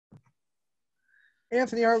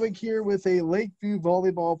Anthony Hartwig here with a Lakeview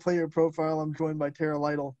volleyball player profile. I'm joined by Tara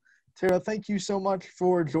Lytle. Tara, thank you so much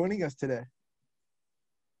for joining us today.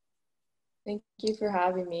 Thank you for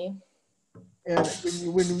having me. And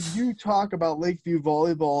when you talk about Lakeview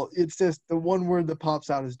volleyball, it's just the one word that pops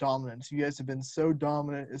out is dominance. You guys have been so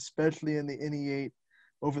dominant, especially in the NE8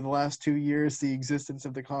 over the last 2 years, the existence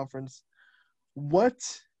of the conference. What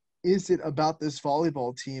is it about this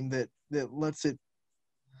volleyball team that lets it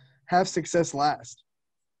have success last?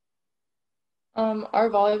 Our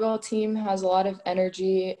volleyball team has a lot of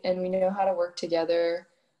energy and we know how to work together.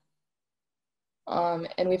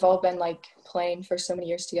 And we've all been playing for so many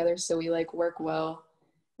years together, so we work well.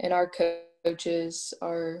 And our coaches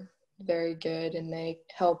are very good and they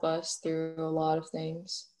help us through a lot of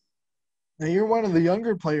things. Now, you're one of the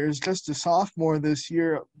younger players, just a sophomore this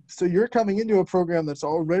year. So you're coming into a program that's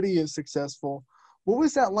already as successful. What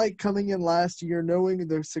was that like coming in last year, knowing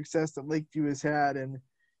the success that Lakeview has had and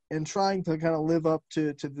trying to kind of live up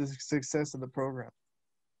to the success of the program?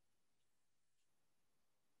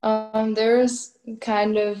 There was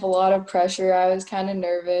kind of a lot of pressure. I was kind of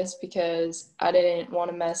nervous because I didn't want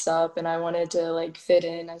to mess up and I wanted to fit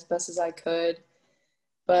in as best as I could.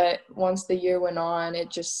 But once the year went on, it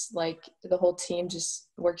just the whole team just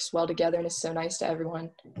works well together and is so nice to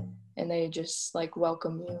everyone. And they just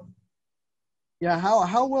welcome you. Yeah,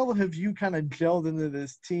 how well have you kind of gelled into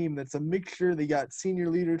this team that's a mixture? They got senior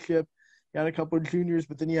leadership, got a couple of juniors,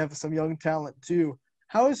 but then you have some young talent too.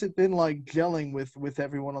 How has it been gelling with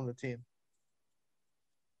everyone on the team?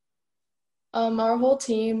 Our whole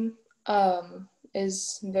team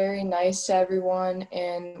is very nice to everyone,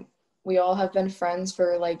 and we all have been friends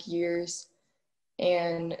for years.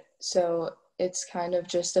 And so it's kind of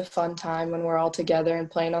just a fun time when we're all together and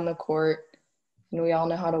playing on the court, and we all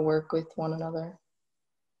know how to work with one another.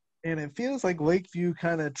 And it feels like Lakeview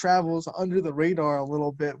kind of travels under the radar a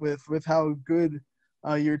little bit with how good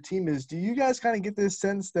your team is. Do you guys kind of get this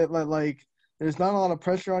sense that there's not a lot of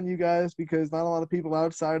pressure on you guys because not a lot of people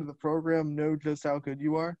outside of the program know just how good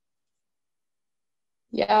you are?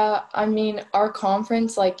 Yeah, I mean, our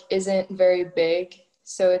conference isn't very big,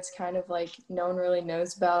 so it's kind of no one really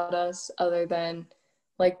knows about us other than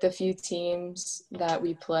the few teams that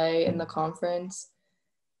we play in the conference.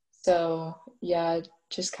 So yeah,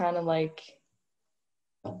 just kind of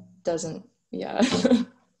doesn't, yeah.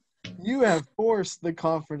 You have forced the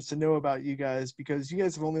conference to know about you guys because you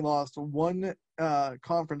guys have only lost one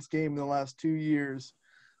conference game in the last 2 years.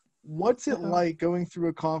 What's it like going through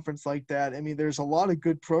a conference like that? I mean, there's a lot of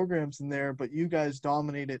good programs in there, but you guys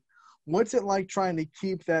dominate it. What's it like trying to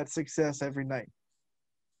keep that success every night?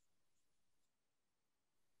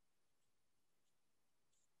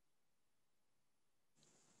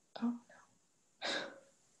 Oh,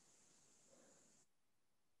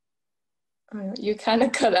 no. You kind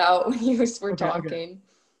of cut out when you were talking.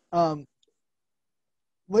 Okay.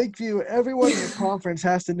 Lakeview, everyone in the conference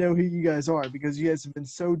has to know who you guys are because you guys have been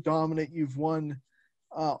so dominant. You've won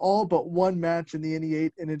all but one match in the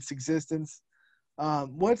NE8 in its existence.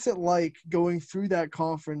 What's it like going through that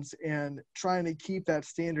conference and trying to keep that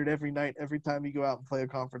standard every night, every time you go out and play a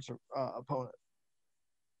conference opponent?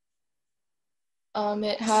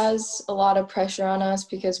 It has a lot of pressure on us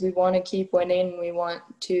because we want to keep winning. We want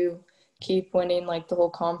to keep winning the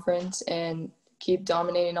whole conference and keep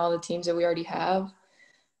dominating all the teams that we already have.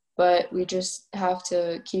 But we just have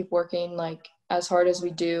to keep working as hard as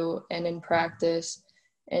we do and in practice,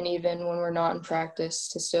 and even when we're not in practice,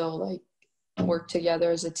 to still work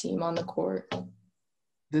together as a team on the court.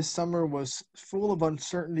 This summer was full of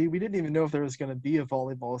uncertainty. We didn't even know if there was going to be a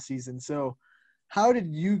volleyball season. So how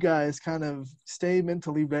did you guys kind of stay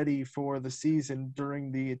mentally ready for the season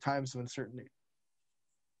during the times of uncertainty?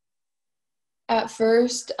 At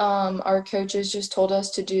first, our coaches just told us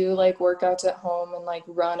to do workouts at home and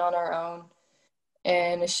run on our own.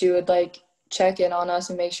 And she would check in on us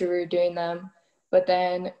and make sure we were doing them. But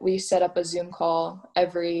then we set up a Zoom call I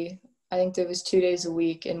think it was 2 days a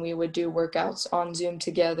week, and we would do workouts on Zoom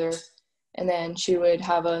together. And then she would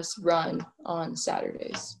have us run on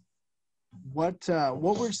Saturdays. What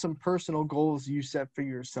were some personal goals you set for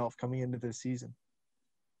yourself coming into this season?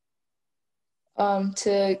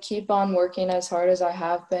 To keep on working as hard as I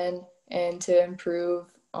have been and to improve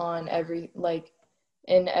on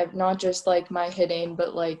not just my hitting,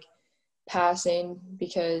 but passing,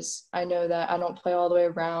 because I know that I don't play all the way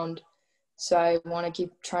around. So I want to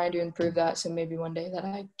keep trying to improve that. So maybe one day that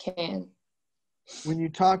I can. When you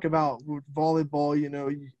talk about volleyball,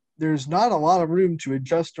 there's not a lot of room to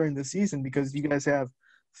adjust during the season because you guys have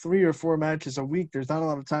 3 or 4 matches a week. There's not a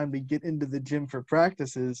lot of time to get into the gym for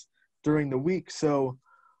practices during the week. So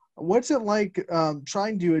What's it like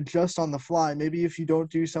trying to adjust on the fly? Maybe if you don't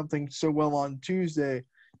do something so well on Tuesday,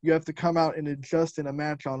 you have to come out and adjust in a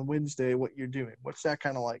match on Wednesday what you're doing. What's that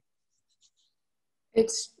kind of like?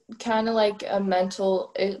 It's kind of like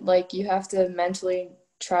like you have to mentally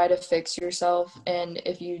try to fix yourself, and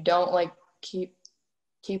if you don't like keep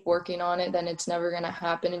working on it, then it's never going to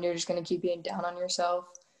happen, and you're just going to keep being down on yourself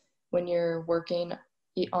when you're working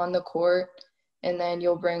on the court, and then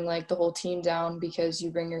you'll bring like the whole team down because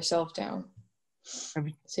you bring yourself down. Have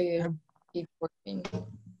you, So you have, keep working.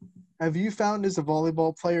 have you found as a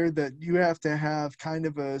volleyball player that you have to have kind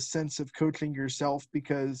of a sense of coaching yourself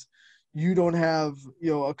because you don't have,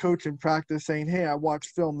 a coach in practice saying, hey, I watched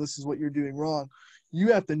film, this is what you're doing wrong.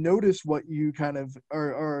 You have to notice what you kind of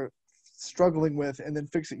are struggling with and then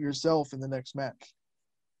fix it yourself in the next match.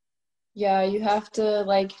 Yeah, you have to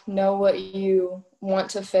like know what you want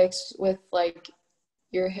to fix with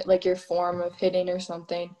your form of hitting or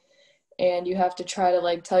something, and you have to try to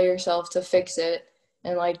like tell yourself to fix it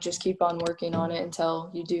and like just keep on working on it until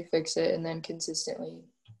you do fix it and then consistently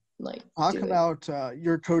like Talk do it. about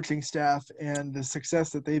your coaching staff and the success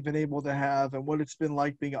that they've been able to have and what it's been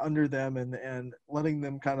like being under them and letting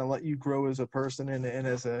them kind of let you grow as a person and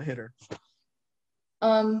as a hitter.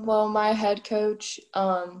 Well, my head coach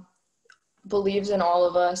believes in all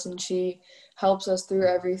of us, and she helps us through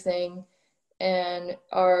everything. And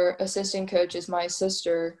our assistant coach is my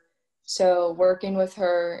sister, so working with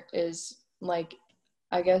her is like,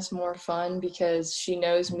 I guess, more fun because she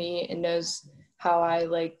knows me and knows how I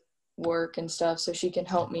like work and stuff, so she can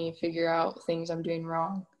help me figure out things I'm doing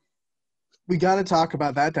wrong. We got to talk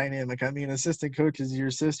about that dynamic. I mean, assistant coach is your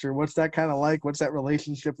sister. What's that kind of like? What's that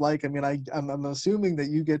relationship like? I mean, I'm assuming that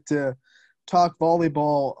you get to talk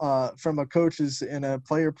volleyball from a coach's and a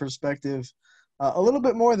player perspective a little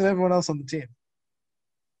bit more than everyone else on the team.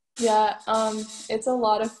 Yeah, it's a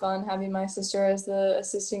lot of fun having my sister as the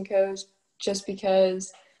assistant coach just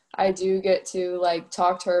because I do get to like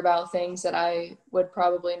talk to her about things that I would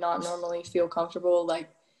probably not normally feel comfortable like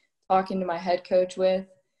talking to my head coach with.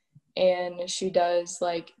 And she does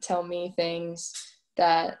like tell me things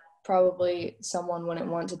that probably someone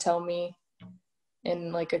wouldn't want to tell me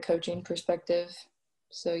in like a coaching perspective.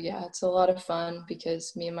 So yeah, it's a lot of fun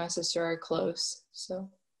because me and my sister are close. So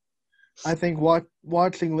I think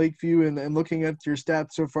watching Lakeview and looking at your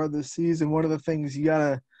stats so far this season, one of the things you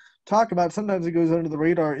gotta talk about, sometimes it goes under the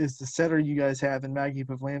radar, is the setter you guys have in Maggie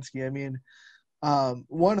Pavlansky. I mean,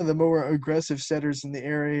 one of the more aggressive setters in the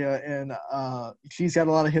area, and she's got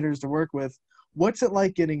a lot of hitters to work with. What's it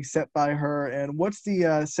like getting set by her, and what's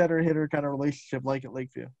the setter-hitter kind of relationship like at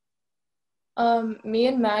Lakeview? Me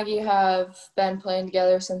and Maggie have been playing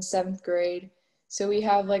together since seventh grade. So we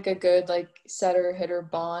have like a good like setter hitter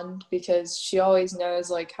bond because she always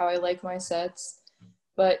knows like how I like my sets.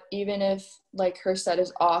 But even if like her set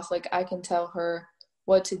is off, like I can tell her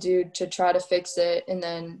what to do to try to fix it, and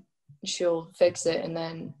then she'll fix it, and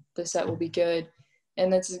then the set will be good.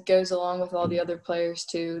 And this goes along with all the other players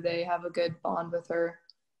too. They have a good bond with her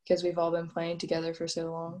because we've all been playing together for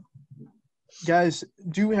so long. Guys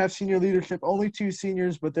do have senior leadership, only two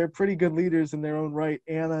seniors, but they're pretty good leaders in their own right,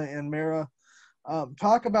 Anna and Mara.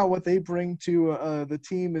 Talk about what they bring to the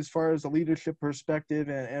team as far as a leadership perspective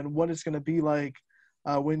and what it's going to be like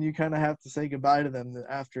when you kind of have to say goodbye to them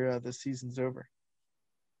after the season's over.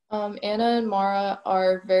 Anna and Mara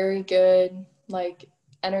are very good, like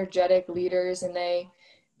energetic leaders, and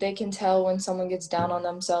they can tell when someone gets down on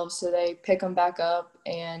themselves, so they pick them back up,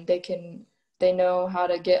 and they know how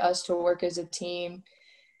to get us to work as a team.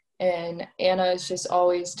 And Anna is just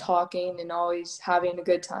always talking and always having a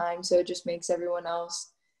good time, so it just makes everyone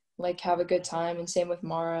else like have a good time. And same with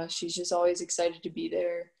Mara, she's just always excited to be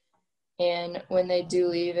there. And when they do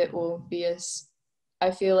leave, it will be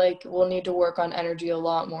I feel like we'll need to work on energy a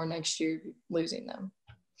lot more next year losing them.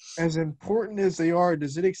 As important as they are,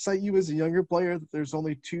 does it excite you as a younger player that there's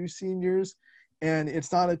only two seniors and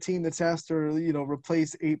it's not a team that's asked to,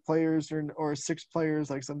 replace 8 players or 6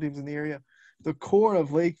 players like some teams in the area? The core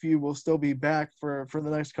of Lakeview will still be back for the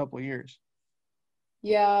next couple of years.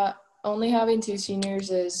 Yeah, only having two seniors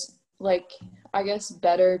is like, I guess,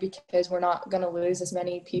 better because we're not going to lose as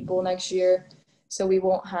many people next year. So we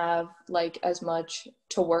won't have like as much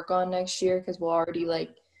to work on next year because we'll already like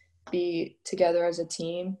be together as a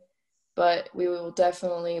team. But we will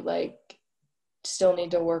definitely like still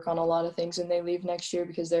need to work on a lot of things when they leave next year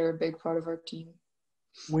because they're a big part of our team.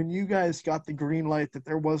 When you guys got the green light that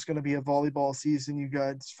there was going to be a volleyball season, you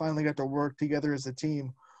guys finally got to work together as a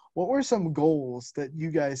team. What were some goals that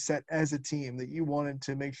you guys set as a team that you wanted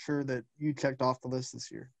to make sure that you checked off the list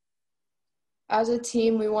this year? as a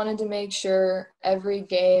team, we wanted to make sure every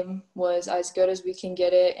game was as good as we can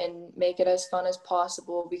get it and make it as fun as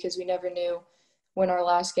possible because we never knew when our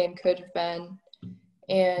last game could have been.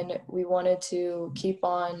 And we wanted to keep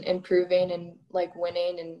on improving and like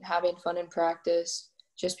winning and having fun in practice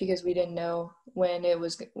just because we didn't know when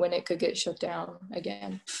it could get shut down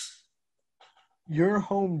again. Your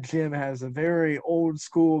home gym has a very old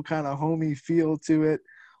school kind of homey feel to it.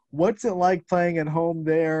 What's it like playing at home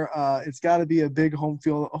there? It's got to be a big home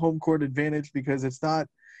court advantage because it's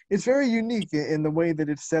very unique in the way that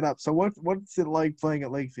it's set up. So what's it like playing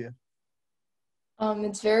at Lakeview?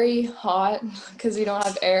 It's very hot because we don't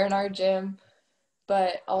have air in our gym,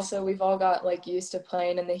 but also we've all got like used to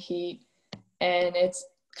playing in the heat, and it's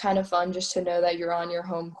kind of fun just to know that you're on your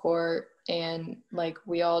home court and like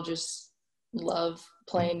we all just love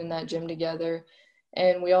playing in that gym together.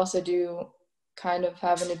 And we also do kind of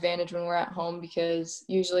have an advantage when we're at home because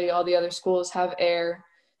usually all the other schools have air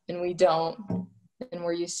and we don't, and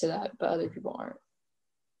we're used to that, but other people aren't.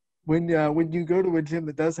 When you go to a gym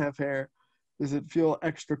that does have hair, does it feel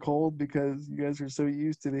extra cold because you guys are so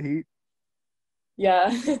used to the heat? Yeah,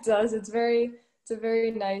 it does. It's a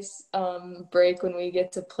very nice break when we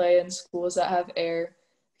get to play in schools that have air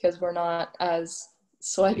because we're not as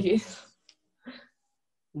sweaty.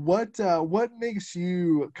 What makes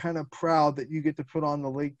you kind of proud that you get to put on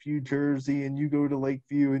the Lakeview jersey and you go to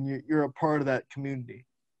Lakeview and you're a part of that community?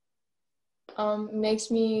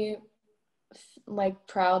 Makes me like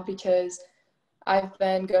proud because I've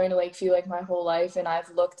been going to Lakeview like my whole life, and I've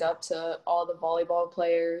looked up to all the volleyball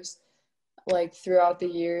players like throughout the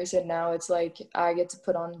years, and now it's like I get to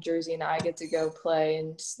put on a jersey and I get to go play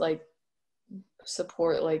and just like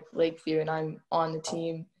support like Lakeview, and I'm on the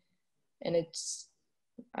team, and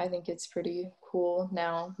I think it's pretty cool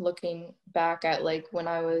now looking back at like when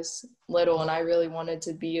I was little and I really wanted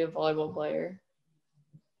to be a volleyball player.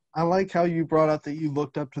 I like how you brought up that you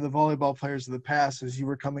looked up to the volleyball players of the past as you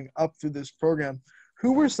were coming up through this program.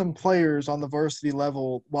 Who were some players on the varsity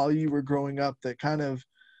level while you were growing up that kind of,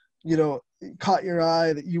 caught your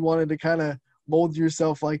eye that you wanted to kind of mold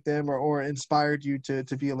yourself like them or inspired you to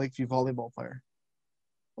be a Lakeview volleyball player?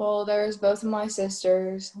 Well, there's both of my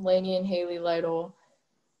sisters, Lainey and Haley Lytle.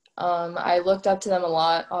 I looked up to them a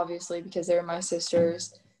lot, obviously, because they were my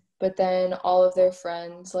sisters. But then all of their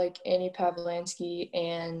friends, like Annie Pavlansky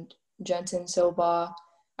and Jensen Soba,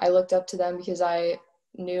 I looked up to them because I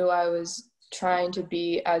knew I was trying to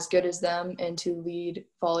be as good as them and to lead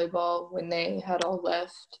volleyball when they had all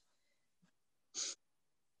left.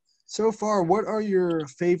 So far, what are your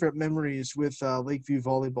favorite memories with Lakeview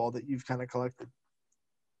volleyball that you've kind of collected?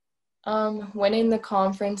 Winning the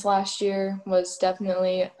conference last year was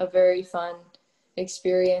definitely a very fun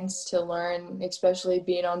experience to learn, especially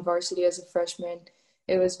being on varsity as a freshman.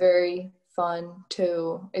 It was very fun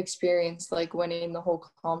to experience like winning the whole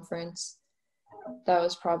conference. That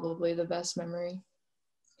was probably the best memory.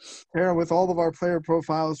 Tara, with all of our player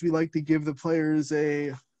profiles, we like to give the players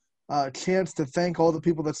a chance to thank all the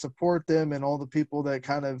people that support them and all the people that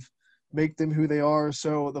kind of make them who they are.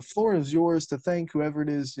 So the floor is yours to thank whoever it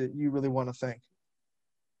is that you really want to thank.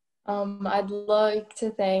 I'd like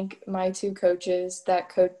to thank my two coaches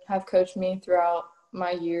that have coached me throughout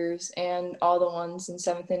my years and all the ones in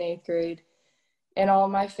 7th and 8th grade, and all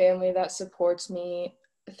my family that supports me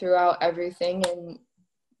throughout everything and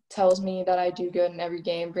tells me that I do good in every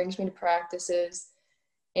game, brings me to practices,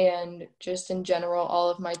 and just in general, all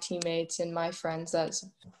of my teammates and my friends that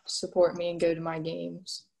support me and go to my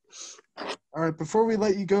games. All right, before we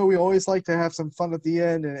let you go, we always like to have some fun at the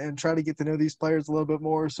end and try to get to know these players a little bit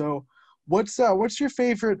more. So what's your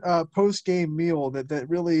favorite post-game meal that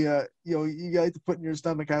really, you like to put in your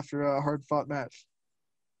stomach after a hard-fought match?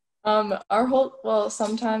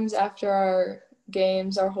 Sometimes after our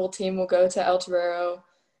games, our whole team will go to El Torero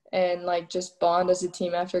and like just bond as a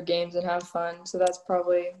team after games and have fun. So that's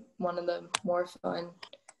probably one of the more fun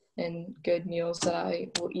and good meals that I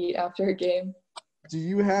will eat after a game. Do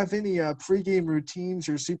you have any pregame routines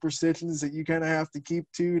or superstitions that you kind of have to keep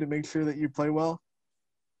to make sure that you play well?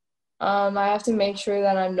 I have to make sure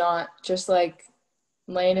that I'm not just like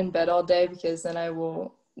laying in bed all day because then I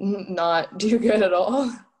will not do good at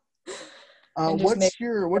all. And just make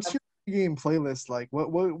What's your pregame playlist like?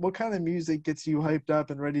 What kind of music gets you hyped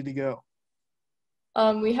up and ready to go?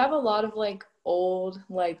 We have a lot of like old,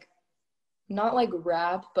 like not like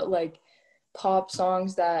rap, but like pop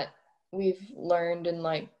songs that we've learned and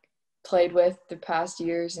like played with the past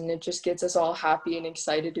years, and it just gets us all happy and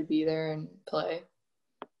excited to be there and play.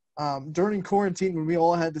 During quarantine, when we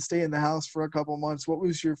all had to stay in the house for a couple months, what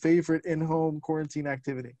was your favorite in-home quarantine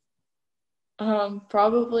activity?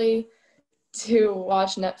 Probably to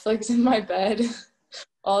watch Netflix in my bed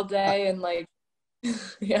all day and like,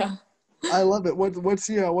 yeah. I love it. What was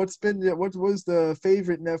the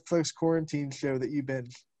favorite Netflix quarantine show that you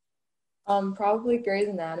binged? Probably Grey's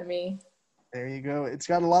Anatomy. There you go. It's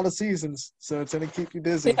got a lot of seasons, so it's gonna keep you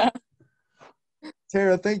busy. Yeah.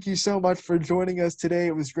 Tara, thank you so much for joining us today.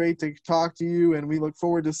 It was great to talk to you, and we look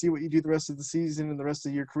forward to see what you do the rest of the season and the rest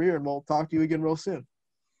of your career, and we'll talk to you again real soon.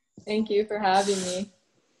 Thank you for having me.